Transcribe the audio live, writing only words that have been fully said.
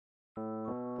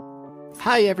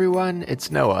Hi everyone,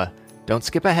 it's Noah. Don't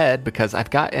skip ahead because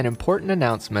I've got an important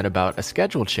announcement about a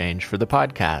schedule change for the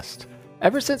podcast.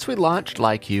 Ever since we launched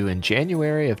Like You in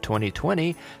January of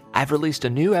 2020, I've released a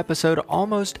new episode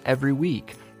almost every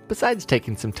week, besides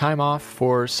taking some time off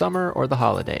for summer or the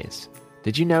holidays.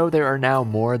 Did you know there are now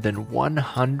more than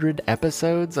 100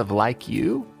 episodes of Like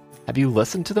You? Have you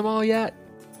listened to them all yet?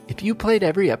 If you played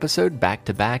every episode back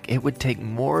to back, it would take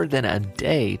more than a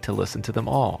day to listen to them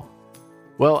all.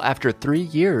 Well, after 3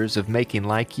 years of making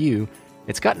Like You,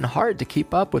 it's gotten hard to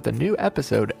keep up with a new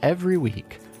episode every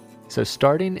week. So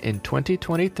starting in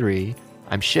 2023,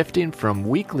 I'm shifting from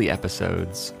weekly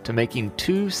episodes to making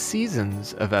 2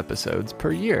 seasons of episodes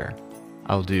per year.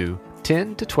 I'll do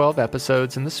 10 to 12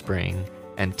 episodes in the spring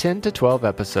and 10 to 12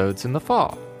 episodes in the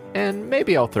fall. And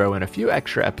maybe I'll throw in a few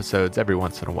extra episodes every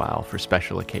once in a while for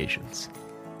special occasions.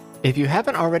 If you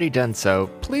haven't already done so,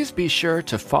 please be sure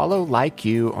to follow Like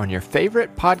You on your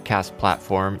favorite podcast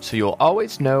platform so you'll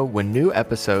always know when new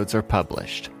episodes are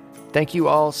published. Thank you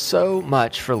all so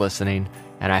much for listening,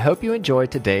 and I hope you enjoy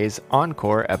today's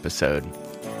Encore episode.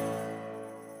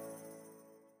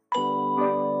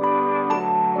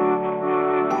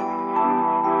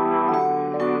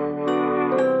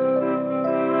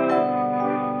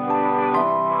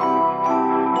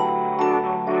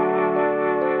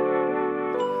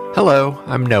 Hello,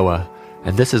 I'm Noah,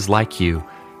 and this is Like You,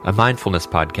 a mindfulness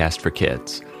podcast for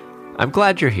kids. I'm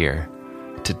glad you're here.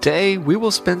 Today, we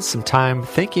will spend some time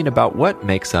thinking about what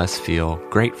makes us feel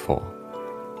grateful.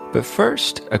 But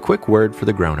first, a quick word for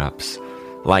the grown-ups.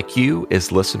 Like You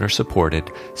is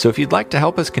listener-supported, so if you'd like to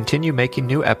help us continue making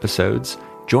new episodes,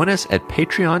 join us at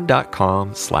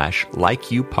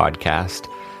patreon.com/likeyoupodcast.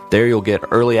 There you'll get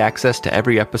early access to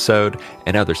every episode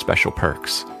and other special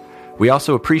perks. We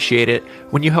also appreciate it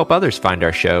when you help others find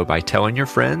our show by telling your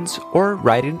friends or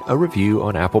writing a review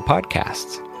on Apple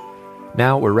Podcasts.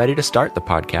 Now we're ready to start the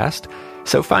podcast,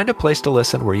 so find a place to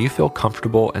listen where you feel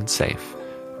comfortable and safe.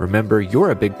 Remember, you're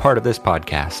a big part of this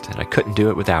podcast, and I couldn't do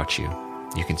it without you.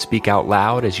 You can speak out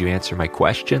loud as you answer my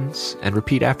questions and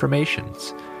repeat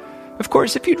affirmations. Of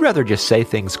course, if you'd rather just say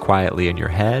things quietly in your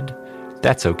head,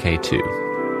 that's okay too.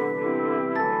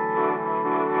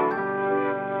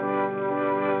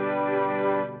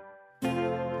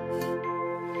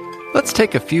 Let's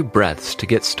take a few breaths to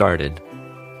get started.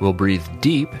 We'll breathe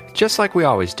deep, just like we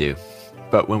always do.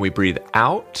 But when we breathe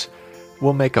out,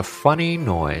 we'll make a funny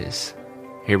noise.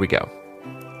 Here we go.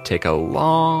 Take a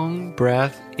long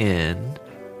breath in.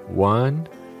 1,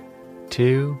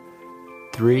 2,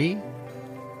 3.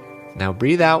 Now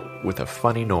breathe out with a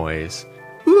funny noise.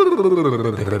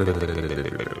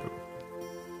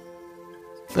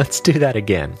 Let's do that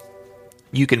again.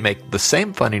 You can make the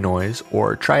same funny noise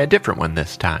or try a different one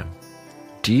this time.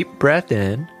 Deep breath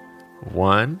in,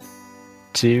 1,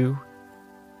 2,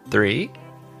 3,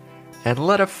 and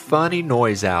let a funny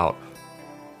noise out.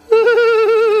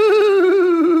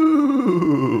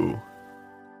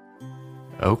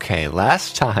 Okay,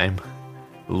 last time.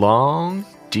 Long,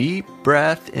 deep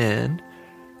breath in,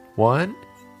 1,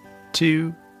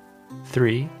 2,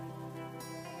 3,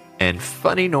 and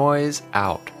funny noise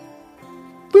out.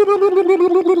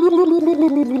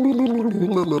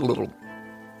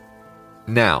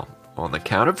 Now, on the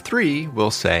count of 3, we'll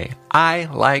say, I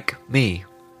like me.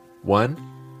 1,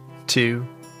 2,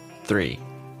 3.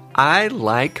 I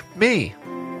like me.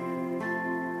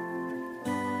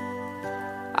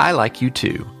 I like you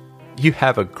too. You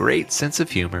have a great sense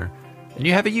of humor, and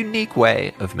you have a unique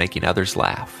way of making others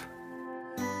laugh.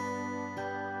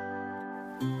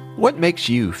 What makes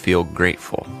you feel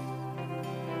grateful?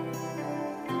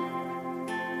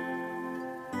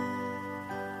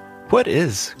 What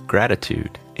is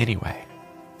gratitude, anyway?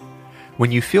 When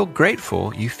you feel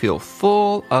grateful, you feel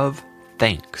full of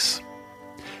thanks.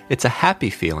 It's a happy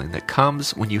feeling that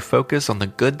comes when you focus on the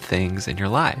good things in your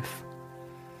life.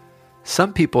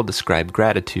 Some people describe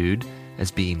gratitude as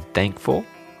being thankful,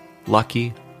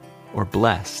 lucky, or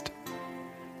blessed.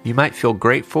 You might feel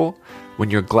grateful when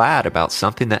you're glad about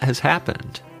something that has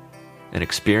happened, an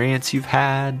experience you've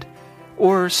had,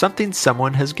 or something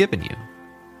someone has given you.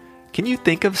 Can you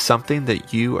think of something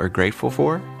that you are grateful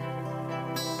for?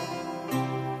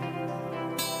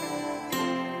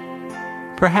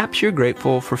 Perhaps you're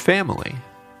grateful for family,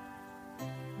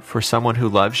 for someone who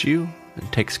loves you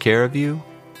and takes care of you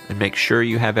and makes sure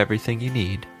you have everything you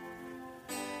need.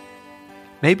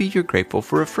 Maybe you're grateful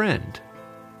for a friend,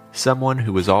 someone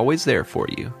who is always there for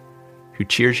you, who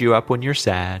cheers you up when you're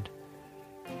sad,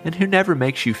 and who never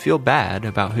makes you feel bad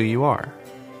about who you are.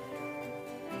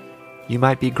 You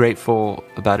might be grateful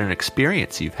about an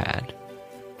experience you've had,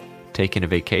 taking a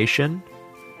vacation,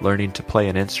 learning to play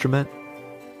an instrument,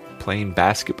 playing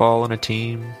basketball on a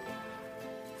team,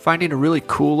 finding a really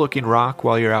cool-looking rock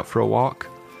while you're out for a walk.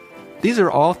 These are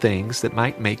all things that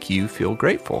might make you feel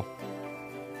grateful.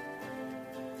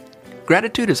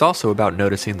 Gratitude is also about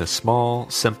noticing the small,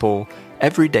 simple,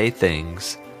 everyday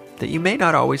things that you may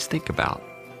not always think about,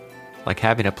 like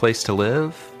having a place to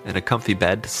live and a comfy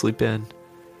bed to sleep in,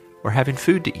 or having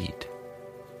food to eat,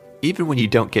 even when you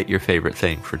don't get your favorite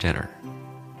thing for dinner.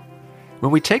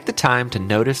 When we take the time to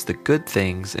notice the good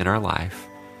things in our life,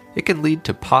 it can lead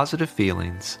to positive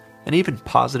feelings and even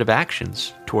positive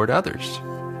actions toward others.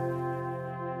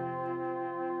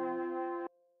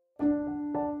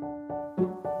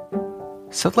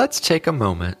 So let's take a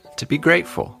moment to be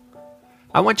grateful.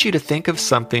 I want you to think of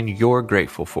something you're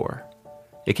grateful for.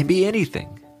 It can be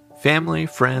anything: family,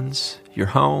 friends, your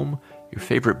home, your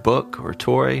favorite book or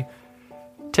toy.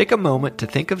 Take a moment to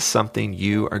think of something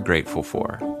you are grateful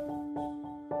for.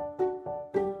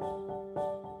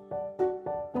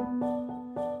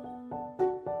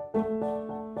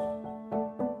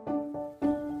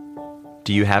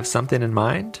 Do you have something in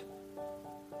mind?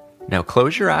 Now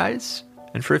close your eyes,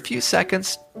 and for a few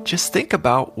seconds, just think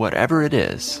about whatever it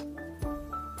is.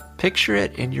 Picture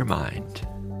it in your mind.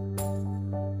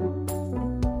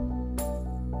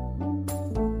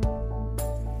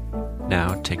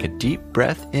 Now take a deep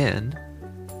breath in,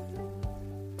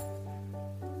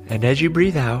 and as you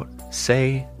breathe out,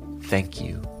 say thank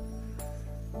you.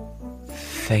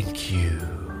 Thank you.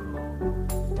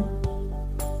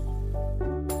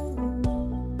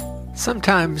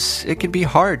 Sometimes it can be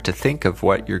hard to think of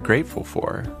what you're grateful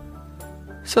for.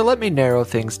 So let me narrow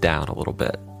things down a little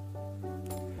bit.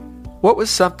 What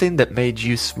was something that made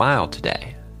you smile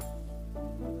today?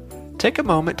 Take a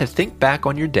moment to think back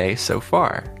on your day so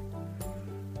far.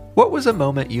 What was a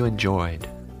moment you enjoyed?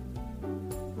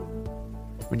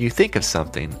 When you think of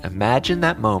something, imagine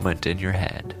that moment in your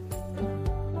head.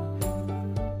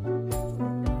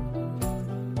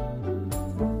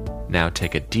 Now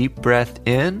take a deep breath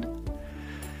in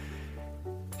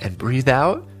and breathe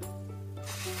out.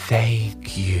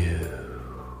 Thank you.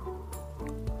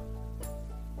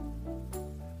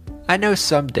 I know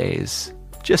some days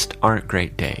just aren't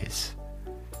great days,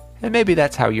 and maybe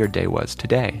that's how your day was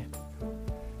today.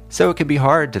 So it can be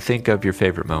hard to think of your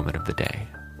favorite moment of the day.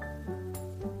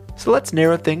 So let's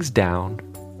narrow things down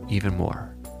even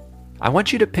more. I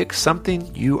want you to pick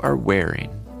something you are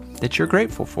wearing that you're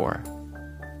grateful for.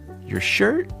 Your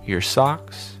shirt, your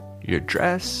socks, your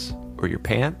dress, or your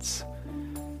pants.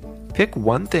 Pick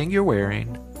one thing you're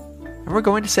wearing, and we're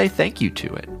going to say thank you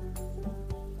to it.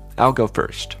 I'll go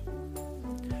first.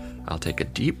 I'll take a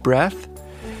deep breath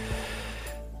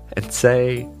and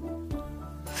say,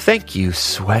 thank you,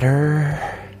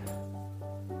 sweater.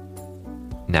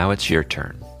 Now it's your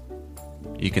turn.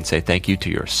 You can say thank you to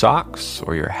your socks,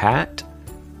 or your hat,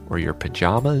 or your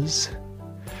pajamas,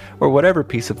 or whatever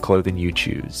piece of clothing you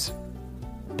choose.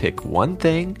 Pick one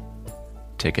thing,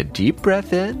 take a deep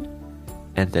breath in,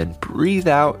 and then breathe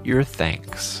out your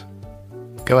thanks.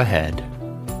 Go ahead.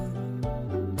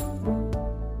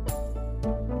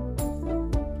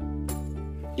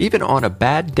 Even on a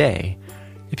bad day,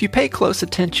 if you pay close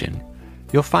attention,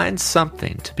 you'll find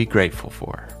something to be grateful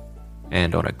for.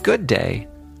 And on a good day,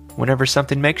 whenever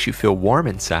something makes you feel warm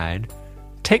inside,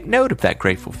 take note of that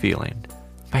grateful feeling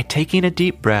by taking a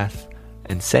deep breath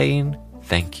and saying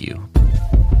thank you.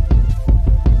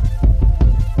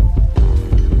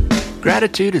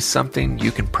 Gratitude is something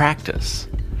you can practice.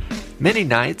 Many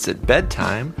nights at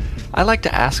bedtime, I like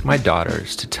to ask my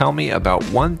daughters to tell me about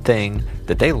one thing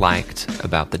that they liked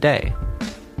about the day.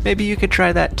 Maybe you could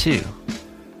try that too.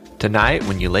 Tonight,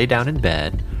 when you lay down in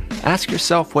bed, ask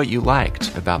yourself what you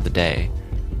liked about the day.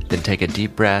 Then take a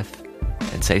deep breath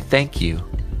and say thank you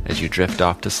as you drift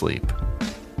off to sleep.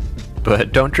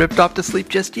 But don't drift off to sleep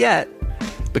just yet,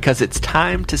 because it's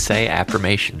time to say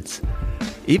affirmations.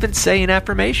 Even saying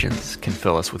affirmations can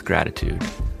fill us with gratitude.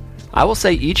 I will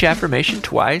say each affirmation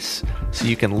twice, so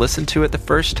you can listen to it the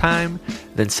first time,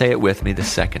 then say it with me the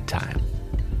second time.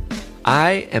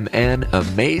 I am an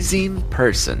amazing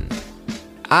person.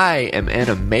 I am an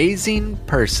amazing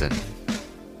person.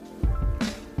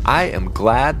 I am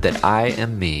glad that I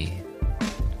am me.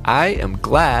 I am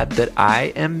glad that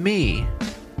I am me.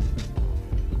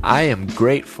 I am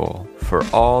grateful for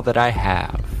all that I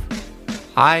have.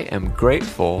 I am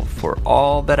grateful for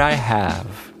all that I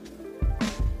have.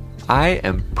 I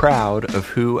am proud of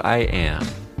who I am.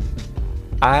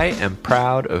 I am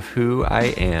proud of who I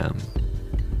am.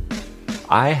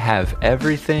 I have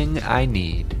everything I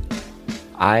need.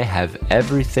 I have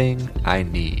everything I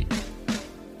need.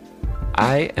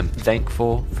 I am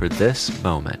thankful for this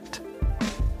moment.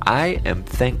 I am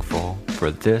thankful for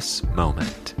this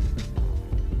moment.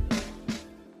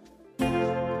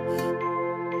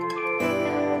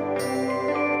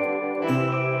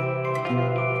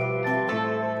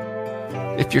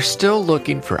 If you're still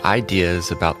looking for ideas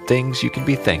about things you can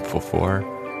be thankful for,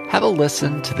 have a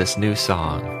listen to this new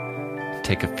song.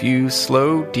 Take a few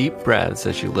slow, deep breaths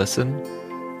as you listen,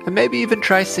 and maybe even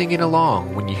try singing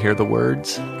along when you hear the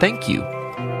words, "Thank you."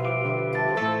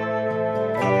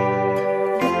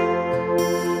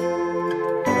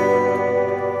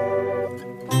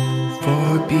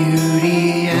 For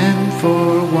beauty and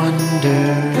for wonder,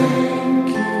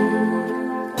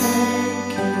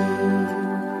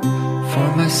 for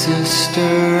my sister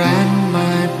and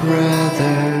my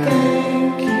brother,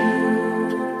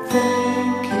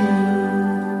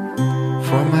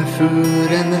 for my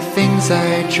food and the things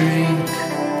I drink,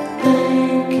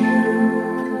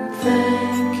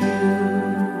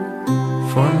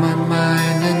 for my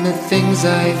mind and the things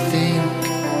I think.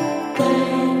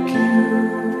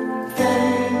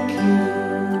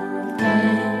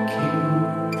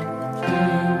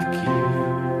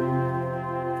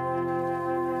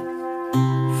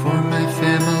 For my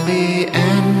family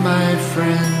and my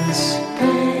friends,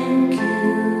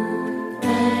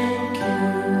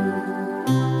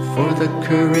 for the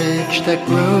courage that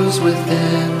grows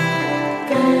within,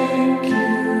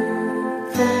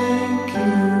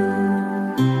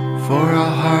 for a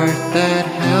heart that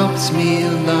helps me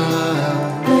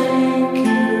love,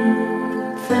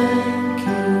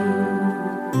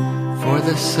 for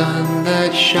the sun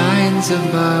that shines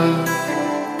above.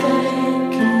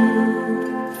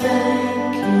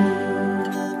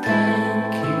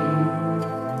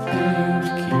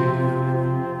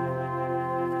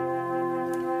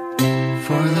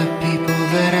 For the people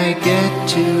that I get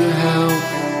to help,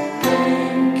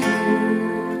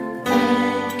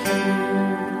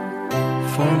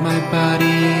 for my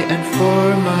body and for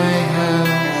my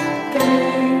health,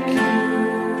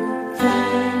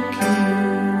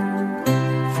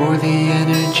 for the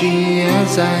energy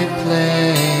as I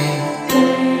play,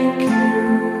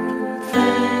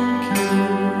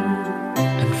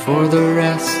 and for the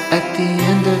rest at the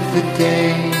end of the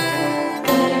day.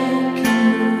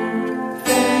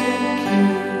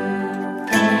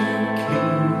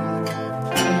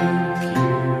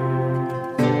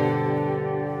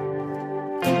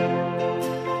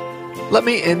 Let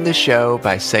me end the show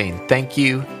by saying thank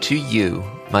you to you,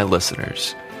 my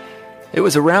listeners. It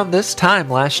was around this time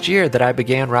last year that I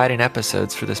began writing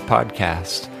episodes for this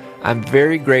podcast. I'm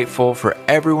very grateful for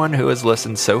everyone who has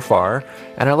listened so far,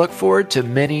 and I look forward to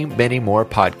many, many more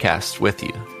podcasts with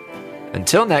you.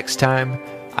 Until next time,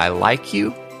 I like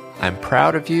you, I'm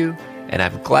proud of you, and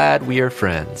I'm glad we are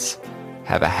friends.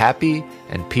 Have a happy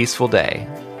and peaceful day.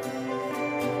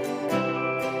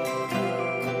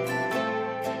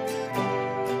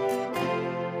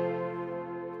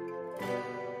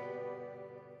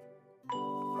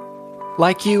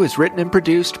 Like You is written and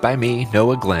produced by me,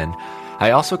 Noah Glenn.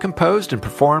 I also composed and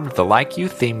performed the Like You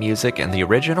theme music and the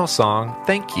original song,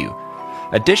 Thank You.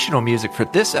 Additional music for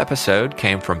this episode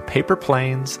came from Paper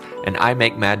Planes and I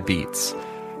Make Mad Beats.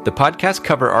 The podcast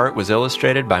cover art was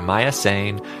illustrated by Maya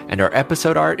Sane, and our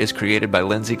episode art is created by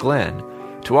Lindsay Glenn.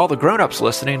 To all the grown-ups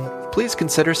listening, please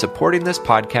consider supporting this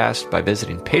podcast by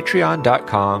visiting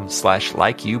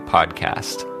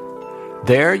patreon.com/likeyoupodcast.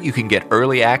 There, you can get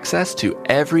early access to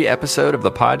every episode of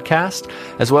the podcast,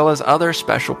 as well as other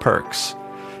special perks.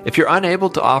 If you're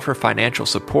unable to offer financial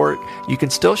support, you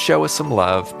can still show us some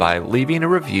love by leaving a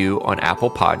review on Apple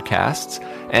Podcasts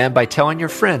and by telling your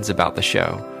friends about the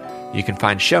show. You can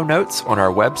find show notes on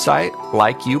our website,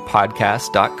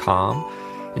 likeyoupodcast.com,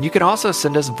 and you can also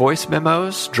send us voice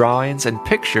memos, drawings, and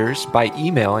pictures by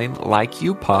emailing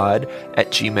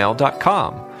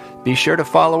likeyoupod@gmail.com. Be sure to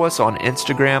follow us on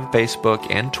Instagram, Facebook,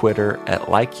 and Twitter at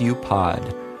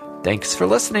LikeYouPod. Thanks for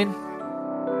listening.